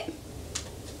to it?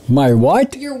 My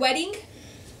what? Your wedding?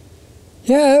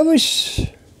 Yeah, it was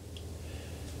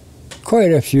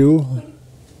quite a few.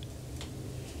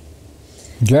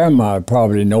 Grandma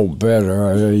probably know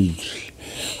better.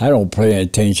 I don't pay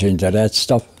attention to that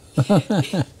stuff.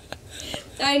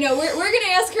 I know. We're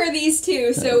gonna ask her these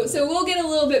too, so we'll get a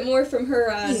little bit more from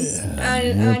her on.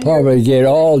 You'll probably get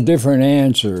all different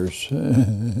answers.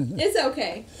 It's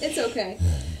okay. It's okay.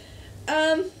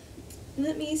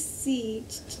 Let me see.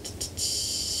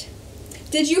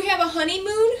 Did you have a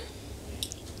honeymoon?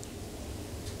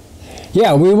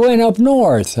 Yeah, we went up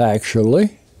north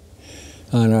actually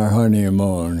on our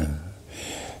honeymoon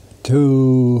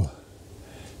to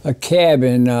a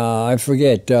cabin. I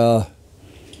forget.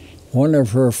 One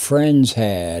of her friends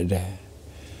had,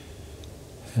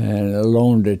 and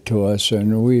loaned it to us,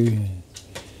 and we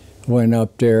went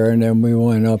up there, and then we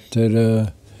went up to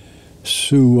the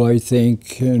Sioux, I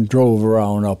think, and drove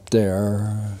around up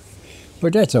there.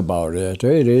 But that's about it.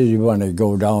 You want to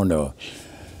go down to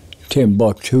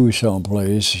Timbuktu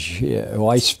someplace. Yeah,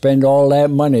 why spend all that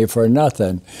money for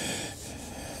nothing?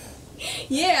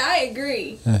 Yeah, I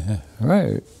agree.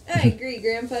 Right. I agree,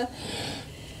 Grandpa.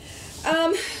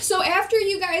 So after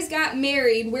you guys got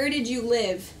married, where did you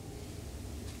live?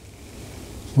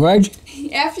 What?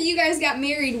 After you guys got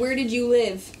married, where did you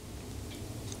live?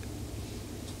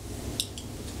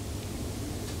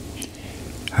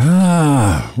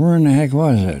 Where in the heck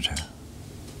was it?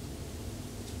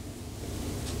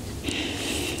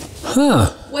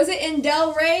 Huh. Was it in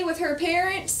Delray with her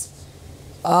parents?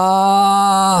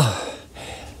 I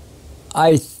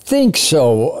think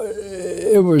so.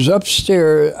 It was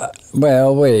upstairs.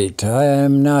 Well, wait, I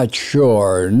am not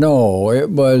sure. No, it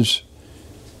was.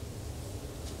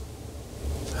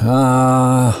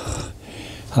 I'm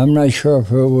not sure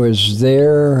if it was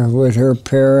there with her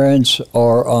parents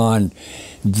or on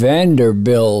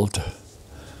Vanderbilt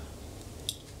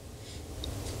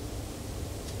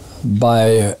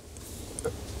by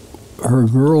her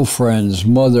girlfriend's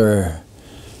mother.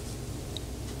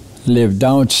 Lived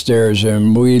downstairs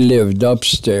and we lived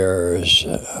upstairs.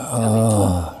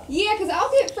 Yeah, because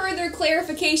I'll get further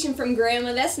clarification from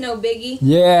Grandma. That's no biggie.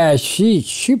 Yeah,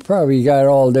 she probably got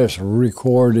all this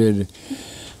recorded.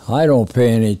 I don't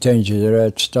pay any attention to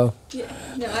that stuff. Yeah,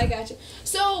 no, I got you.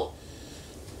 So,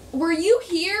 were you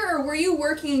here or were you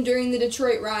working during the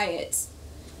Detroit riots?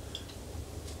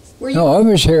 Were you? No, I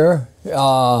was here.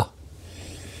 I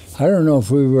don't know if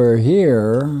we were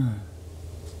here.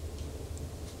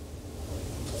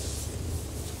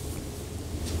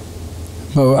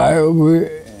 Well,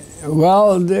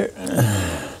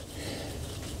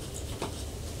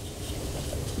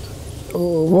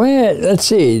 let's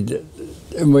see.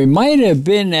 We might have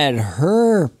been at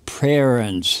her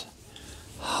parents'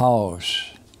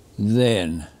 house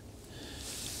then,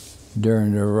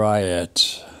 during the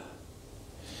riots.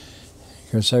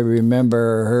 Because I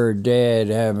remember her dad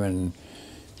having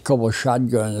a couple of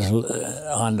shotguns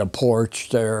on the porch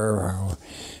there,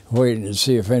 waiting to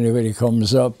see if anybody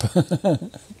comes up.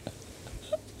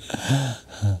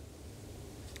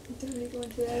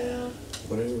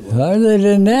 Other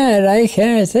than that, I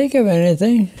can't think of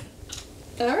anything.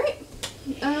 All right.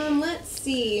 Let's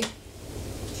see.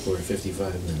 For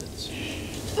 55 minutes.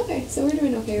 Okay, so we're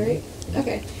doing okay, right?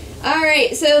 Okay. All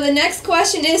right, so the next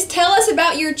question is, tell us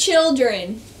about your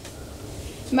children.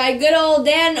 My good old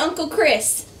dad and Uncle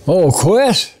Chris. Oh,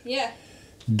 Chris? Yeah.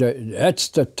 That's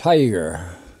the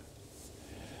tiger.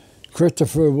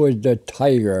 Christopher was the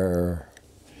tiger.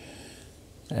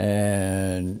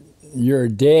 And your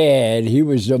dad, he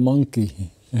was the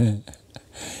monkey.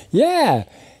 Yeah.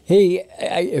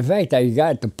 In fact, I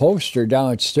got the poster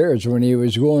downstairs when he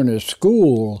was going to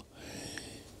school.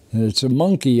 And it's a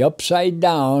monkey upside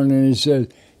down, and he says,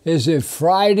 "Is it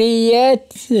Friday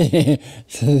yet?"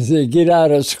 Says they get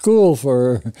out of school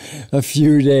for a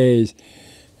few days.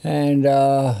 And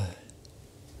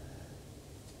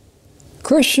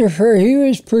Christopher, he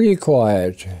was pretty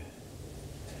quiet.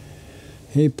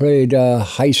 He played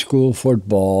high school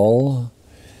football,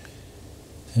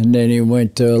 and then he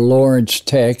went to Lawrence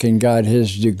Tech and got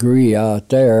his degree out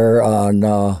there on,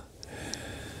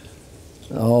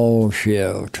 oh,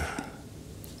 shoot.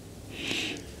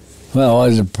 Well,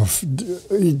 he's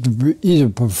a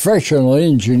professional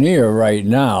engineer right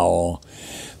now,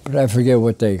 but I forget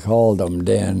what they called him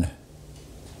then.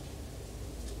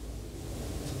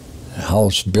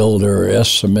 House builder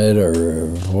estimate or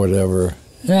whatever.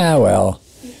 Yeah, well.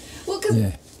 Well, cause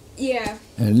yeah.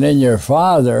 And then your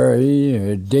father,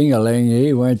 Dingaling,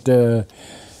 he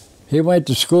went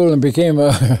to school and became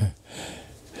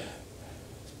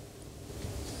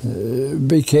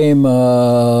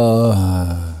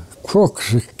a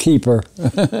crook's keeper.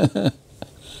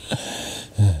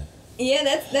 Yeah,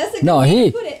 that's a good No, way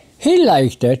to put it. he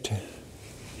liked it.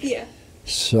 Yeah.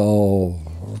 So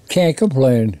can't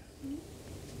complain.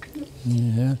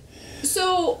 Yeah.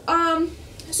 So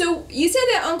you said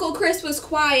that Uncle Chris was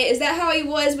quiet. Is that how he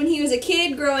was when he was a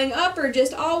kid growing up, or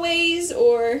just always,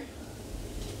 or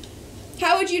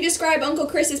how would you describe Uncle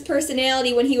Chris's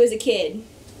personality when he was a kid?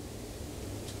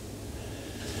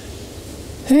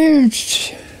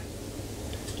 It's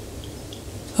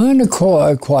on the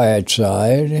quiet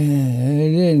side.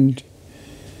 He didn't,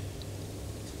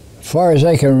 as far as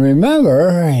I can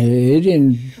remember, he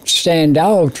didn't stand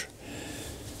out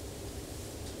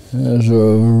as a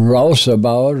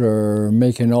rouseabout or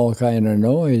making all kind of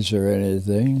noise or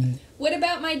anything. What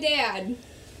about my dad?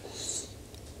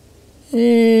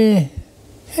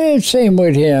 Same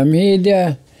with him. He'd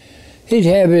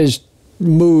have his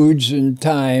moods and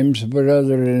times, but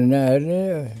other than that,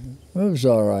 it was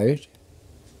all right.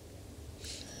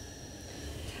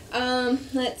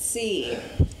 Let's see.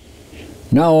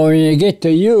 Now, when you get to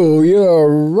you're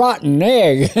a rotten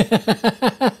egg.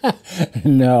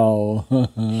 No.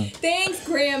 Thanks,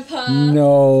 Grandpa.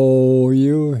 No,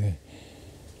 you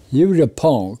the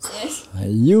punk. Yes.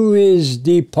 You is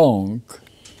the punk.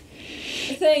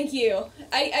 Thank you.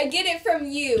 I get it from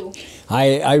you.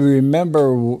 I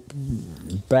remember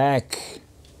back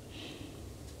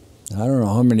I don't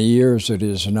know how many years it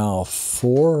is now,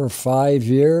 4 or 5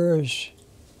 years?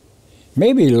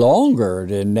 Maybe longer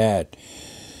than that.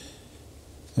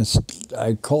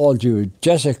 I called you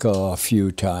Jessica a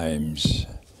few times.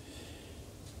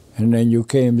 And then you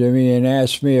came to me and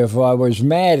asked me if I was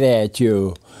mad at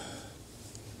you.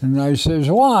 And I says,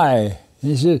 why?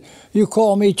 He said, you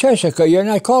call me Jessica, you're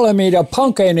not calling me the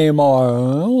punk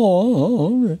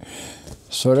anymore.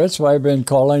 So that's why I've been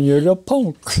calling you the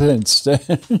punk since then.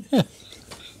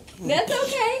 That's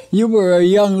okay. You were a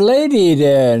young lady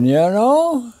then, you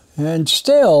know? And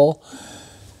still,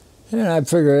 and I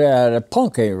figured out a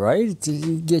punk ain't right.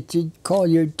 You call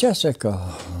you Jessica.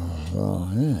 Oh,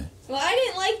 yeah. Well, I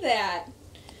didn't like that.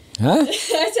 Huh? I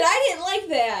said I didn't like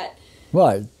that.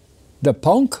 What? The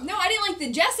punk? No, I didn't like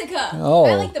the Jessica. Oh.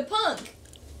 I like the punk.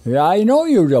 Yeah, I know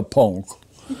you're the punk.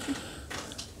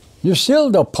 You're still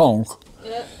the punk.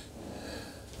 Yep.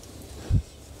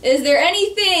 Is there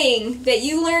anything that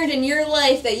you learned in your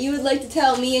life that you would like to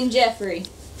tell me and Jeffrey?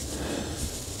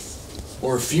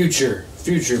 Or future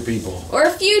people. Or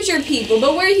future people,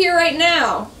 but we're here right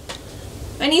now.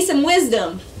 I need some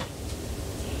wisdom.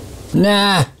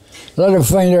 Nah, let them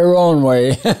find their own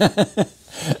way.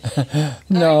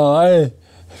 No,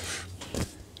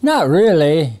 not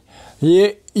really.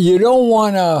 You don't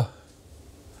want to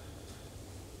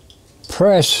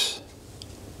press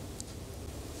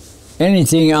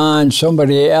anything on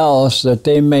somebody else that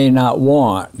they may not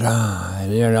want,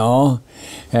 you know?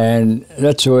 And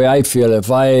that's the way I feel. If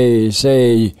I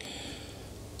say,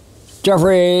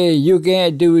 Jeffrey, you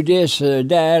can't do this or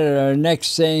that, or the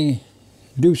next thing,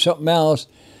 do something else,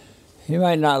 he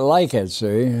might not like it,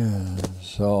 see?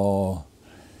 So,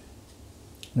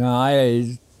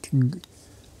 no,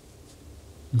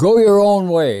 go your own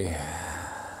way.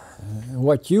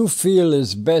 What you feel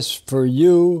is best for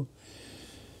you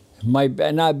might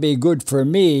not be good for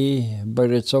me,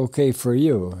 but it's okay for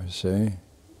you, see?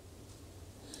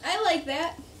 I like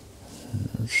that.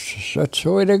 That's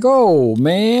the way to go,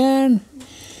 man.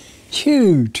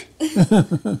 Shoot.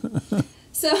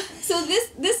 So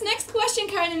this next question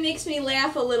kind of makes me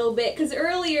laugh a little bit, because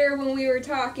earlier when we were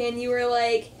talking, you were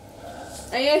like,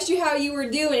 I asked you how you were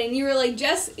doing, and you were like,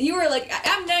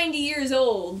 I'm 90 years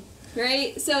old,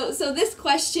 right? So this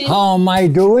question. How am I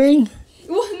doing?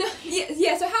 Well, no,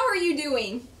 yeah. So how are you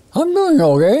doing? I'm doing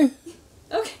okay.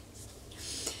 Okay.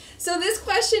 So this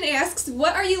question asks,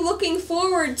 what are you looking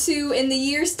forward to in the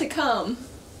years to come?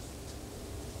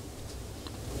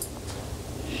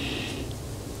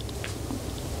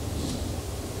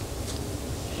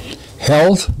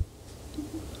 Health.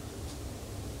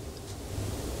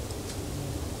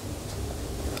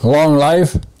 Long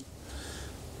life.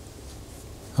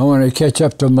 I want to catch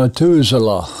up to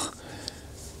Methuselah.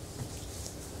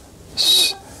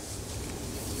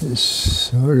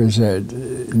 What is that?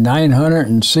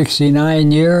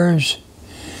 969 years,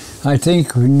 I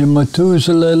think, when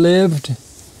Methuselah lived.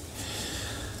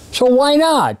 So why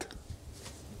not?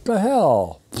 The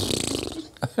hell?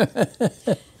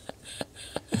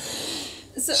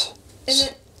 So, and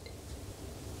then,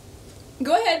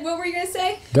 go ahead. What were you gonna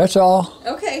say? That's all.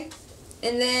 Okay.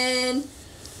 And then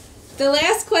the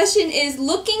last question is,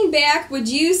 looking back, would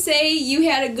you say you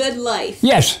had a good life?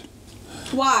 Yes.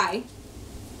 Why?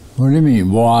 What do you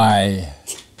mean, why?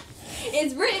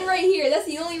 It's written right here. That's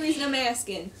the only reason I'm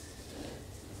asking.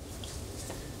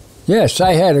 Yes,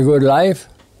 I had a good life.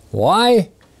 Why?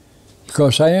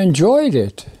 Because I enjoyed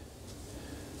it.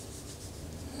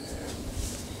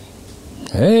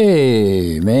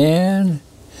 Hey, man.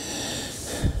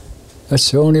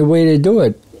 That's the only way to do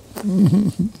it.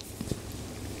 All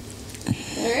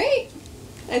right.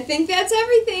 I think that's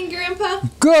everything, Grandpa.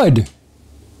 Good.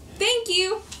 Thank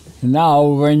you. Now,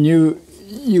 when you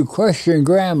question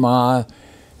Grandma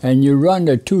and you run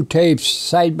the two tapes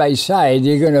side by side,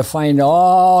 you're going to find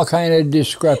all kind of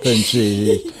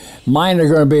discrepancies. Mine are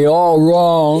going to be all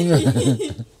wrong.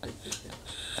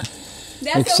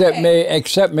 That's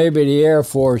except maybe the Air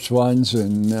Force ones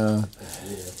and a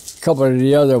couple of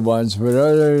the other ones. But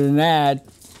other than that...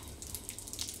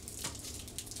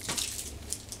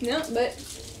 No, but...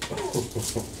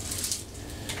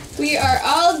 We are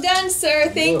all done, sir.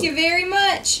 Thank you very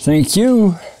much. Thank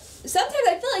you. Sometimes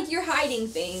I feel like you're hiding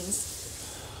things.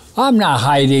 I'm not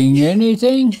hiding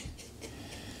anything.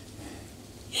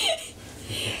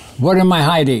 What am I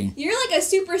hiding? You're like a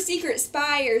super secret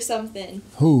spy or something.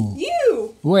 Who?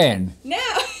 You. When?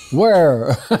 Now.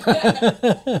 Where?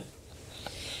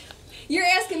 You're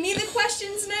asking me the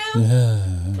questions now?